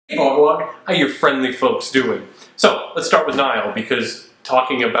Hey Vlogalogue, how you friendly folks doing? So, let's start with Niall, because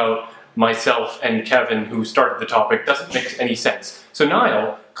talking about myself and Kevin, who started the topic, doesn't make any sense. So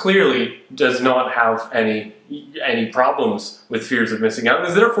Niall clearly does not have any problems with fears of missing out, and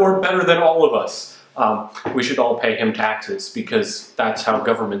is therefore better than all of us. We should all pay him taxes, because that's how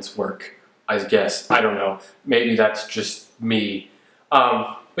governments work, I guess. I don't know. Maybe that's just me.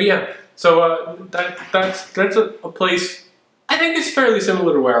 But yeah, so that's a place I think it's fairly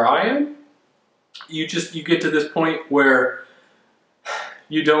similar to where I am. You get to this point where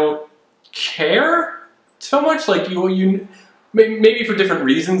you don't care so much, like you maybe for different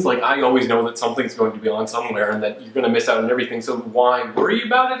reasons. Like I always know that something's going to be on somewhere and that you're going to miss out on everything, so why worry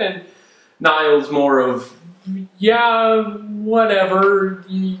about it? And Niall's more of, yeah, whatever,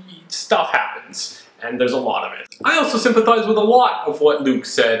 stuff happens, and there's a lot of it. I also sympathize with a lot of what Luke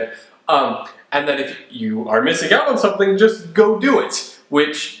said, and that if you are missing out on something, just go do it,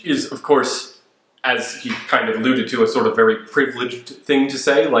 which is, of course, as he kind of alluded to, a sort of very privileged thing to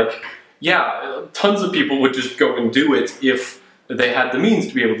say. Like, yeah, tons of people would just go and do it if they had the means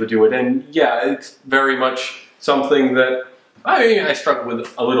to be able to do it, and yeah, it's very much something that I struggle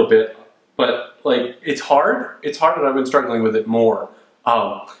with a little bit, but like, it's hard, and I've been struggling with it more,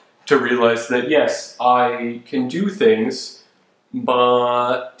 to realize that yes, I can do things,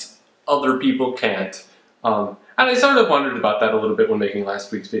 but other people can't. And I sort of wondered about that a little bit when making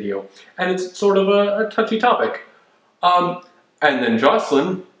last week's video, and it's sort of a touchy topic. And then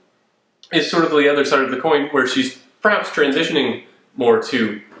Jocelyn is sort of the other side of the coin, where she's perhaps transitioning more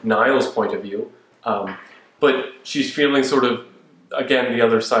to Niall's point of view, but she's feeling sort of, again, the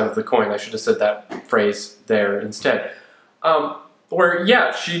other side of the coin. I should have said that phrase there instead. Where,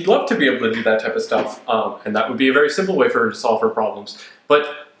 yeah, she'd love to be able to do that type of stuff, and that would be a very simple way for her to solve her problems,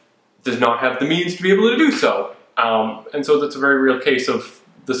 but does not have the means to be able to do so. And so that's a very real case of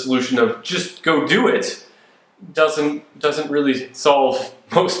the solution of just go do it doesn't really solve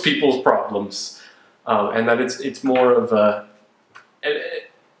most people's problems. And that it's more of a...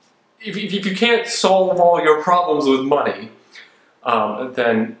 If you can't solve all your problems with money,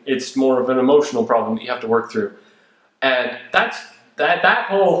 then it's more of an emotional problem that you have to work through. And that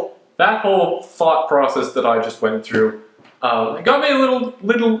whole thought process that I just went through got me a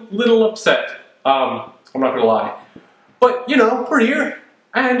little upset. I'm not gonna lie, but you know, we're here,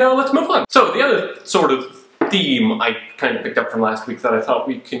 and let's move on. So the other sort of theme I kind of picked up from last week that I thought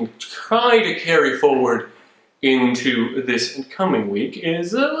we can try to carry forward into this coming week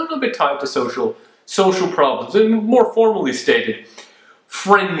is a little bit tied to social problems, and more formally stated,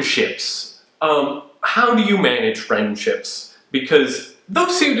 friendships. How do you manage friendships? Because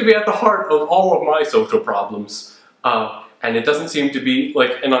those seem to be at the heart of all of my social problems. And it doesn't seem to be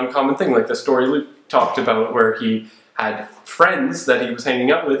like an uncommon thing, like the story Luke talked about, where he had friends that he was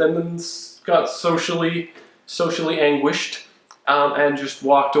hanging out with and then got socially anguished, and just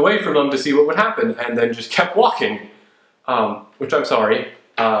walked away from them to see what would happen, and then just kept walking. Which I'm sorry.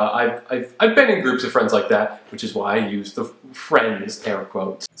 I've been in groups of friends like that, which is why I use the friends air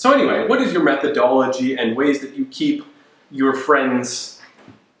quotes. So anyway, what is your methodology and ways that you keep your friends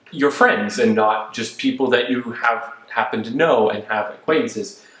and not just people that you happen to know and have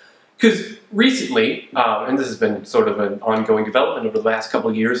acquaintances? Because recently, and this has been sort of an ongoing development over the last couple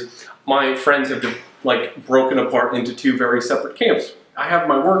of years, my friends have been, like, broken apart into two very separate camps. I have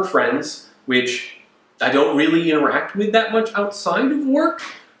my work friends, which I don't really interact with that much outside of work,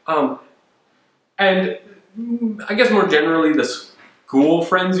 and I guess more generally the school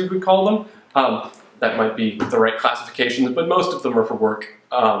friends, you could call them. That might be the right classification, but most of them are for work,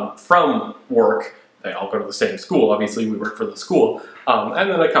 from work. They all go to the same school, obviously we work for the school, and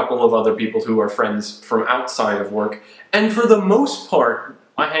then a couple of other people who are friends from outside of work, and for the most part,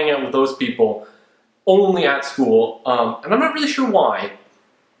 I hang out with those people only at school, and I'm not really sure why.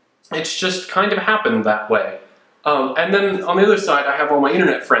 It's just kind of happened that way. And then on the other side, I have all my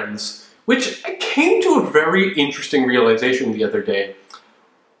internet friends, which I came to a very interesting realization the other day.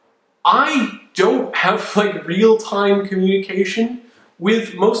 I don't have, like, real-time communication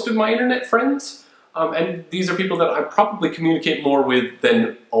with most of my internet friends. And these are people that I probably communicate more with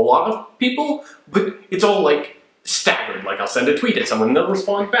than a lot of people, but it's all, like, staggered. Like, I'll send a tweet at someone and they'll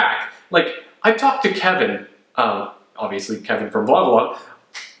respond back. Like, I've talked to Kevin, obviously Kevin from Vlogalogue,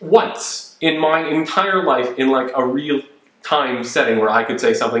 once in my entire life in, like, a real-time setting where I could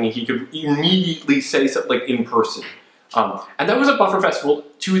say something and he could immediately say something, like, in person. And that was at Buffer Festival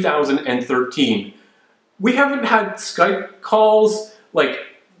 2013. We haven't had Skype calls, like,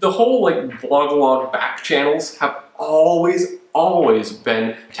 the whole, like, Vlogalogue back channels have always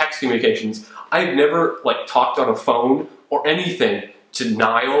been text communications. I've never, like, talked on a phone or anything to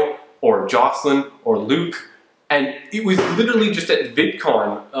Niall or Jocelyn or Luke. And it was literally just at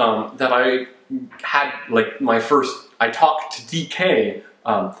VidCon that I had like I talked to DK,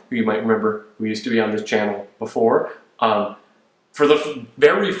 who you might remember, who used to be on this channel before, for the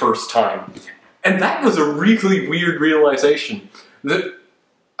very first time. And that was a really weird realization that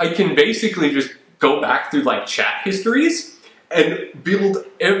I can basically just go back through like chat histories and build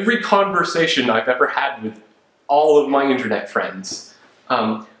every conversation I've ever had with all of my internet friends.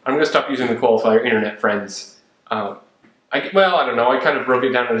 I'm going to stop using the qualifier internet friends. Well, I don't know, I kind of broke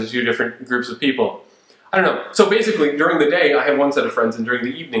it down into two different groups of people. I don't know. So basically, during the day, I have one set of friends, and during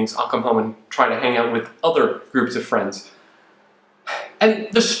the evenings, I'll come home and try to hang out with other groups of friends. And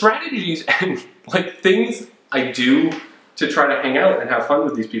the strategies and like things I do to try to hang out and have fun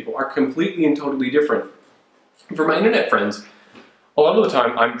with these people are completely and totally different. For my internet friends, a lot of the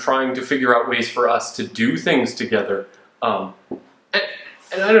time, I'm trying to figure out ways for us to do things together. And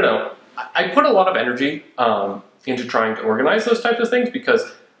I don't know, I put a lot of energy into trying to organize those types of things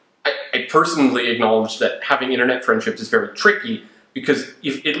because I personally acknowledge that having internet friendships is very tricky because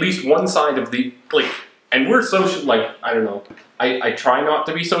if at least one side of the, like, and we're social, like, I don't know, I try not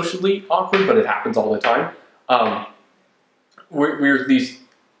to be socially awkward, but it happens all the time. We're these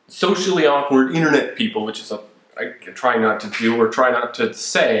socially awkward internet people, which is I try not to do or try not to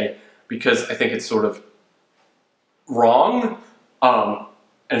say because I think it's sort of wrong.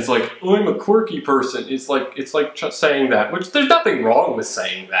 And it's like, oh, I'm a quirky person. It's like just saying that, which there's nothing wrong with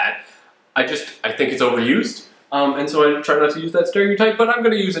saying that. I think it's overused. And so I try not to use that stereotype, but I'm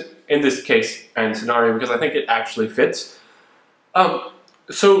going to use it in this case and scenario because I think it actually fits.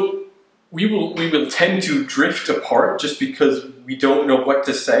 So we will tend to drift apart just because we don't know what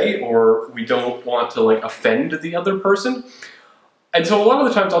to say or we don't want to like offend the other person. And so a lot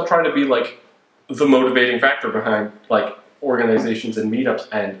of the times I'll try to be like the motivating factor behind like organizations and meetups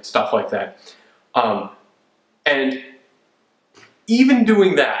and stuff like that. And even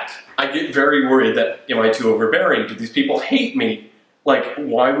doing that, I get very worried that, am I too overbearing? Do these people hate me? Like,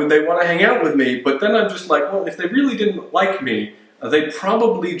 why would they want to hang out with me? But then I'm just like, well, if they really didn't like me, they'd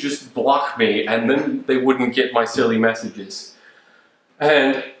probably just block me and then they wouldn't get my silly messages.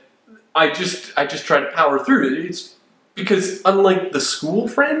 And I just try to power through it. It's because unlike the school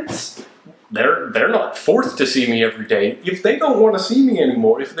friends, they're not forced to see me every day. If they don't want to see me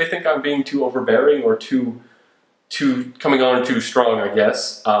anymore, if they think I'm being too overbearing or too coming on too strong, I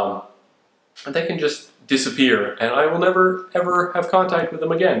guess, they can just disappear, and I will never ever have contact with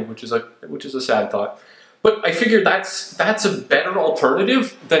them again, which is a sad thought. But I figured that's a better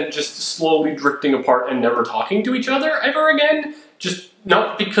alternative than just slowly drifting apart and never talking to each other ever again. Just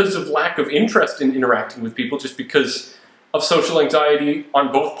not because of lack of interest in interacting with people, just because of social anxiety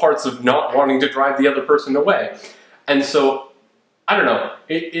on both parts of not wanting to drive the other person away. And so, I don't know,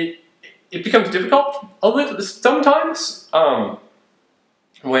 it becomes difficult a little sometimes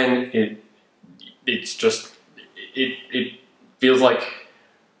when it feels like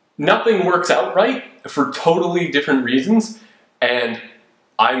nothing works out right for totally different reasons, and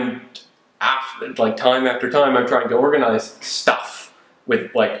time after time I'm trying to organize stuff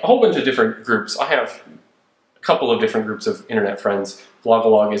with like a whole bunch of different groups. I have a couple of different groups of internet friends.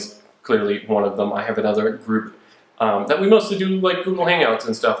 Vlogalogue is clearly one of them. I have another group that we mostly do like Google Hangouts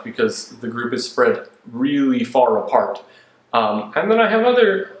and stuff because the group is spread really far apart. And then I have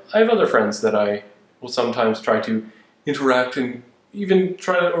other friends that I will sometimes try to interact and even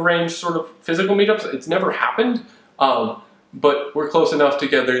try to arrange sort of physical meetups. It's never happened, but we're close enough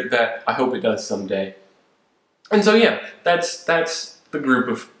together that I hope it does someday. And so yeah, that's the group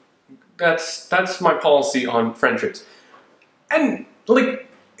of, that's my policy on friendships. And like,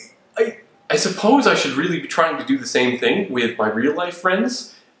 I suppose I should really be trying to do the same thing with my real life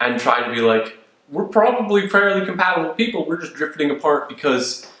friends and try to be like, we're probably fairly compatible people, we're just drifting apart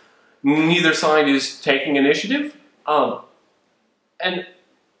because neither side is taking initiative. And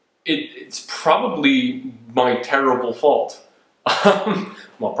it's probably my terrible fault.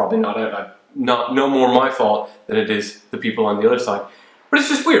 Well, probably not, no more my fault than it is the people on the other side. But it's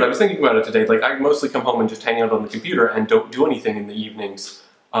just weird, I was thinking about it today, like I mostly come home and just hang out on the computer and don't do anything in the evenings.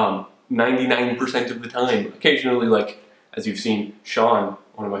 99% of the time. Occasionally, like, as you've seen, Sean,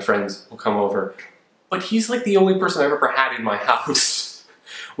 one of my friends, will come over. But he's like the only person I've ever had in my house.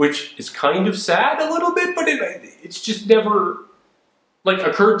 Which is kind of sad a little bit, but it's just never, like,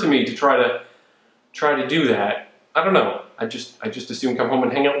 occurred to me to try to do that. I don't know. I just assume come home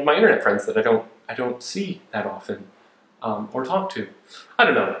and hang out with my internet friends that I don't see that often. Or talk to. I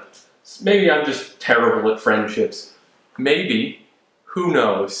don't know. Maybe I'm just terrible at friendships. Maybe. Who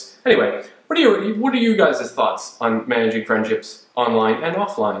knows? Anyway, What are you guys' thoughts on managing friendships online and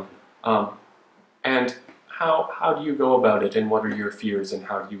offline? And how do you go about it, and what are your fears, and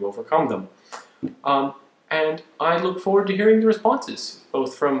how do you overcome them? And I look forward to hearing the responses,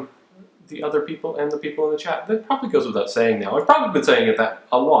 both from the other people and the people in the chat. That probably goes without saying now. I've probably been saying it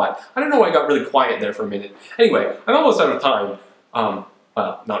a lot. I don't know why I got really quiet there for a minute. Anyway, I'm almost out of time.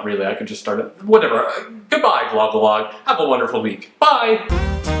 Well, not really. I could just start it. Whatever. Goodbye, Vlogalogue. Have a wonderful week. Bye!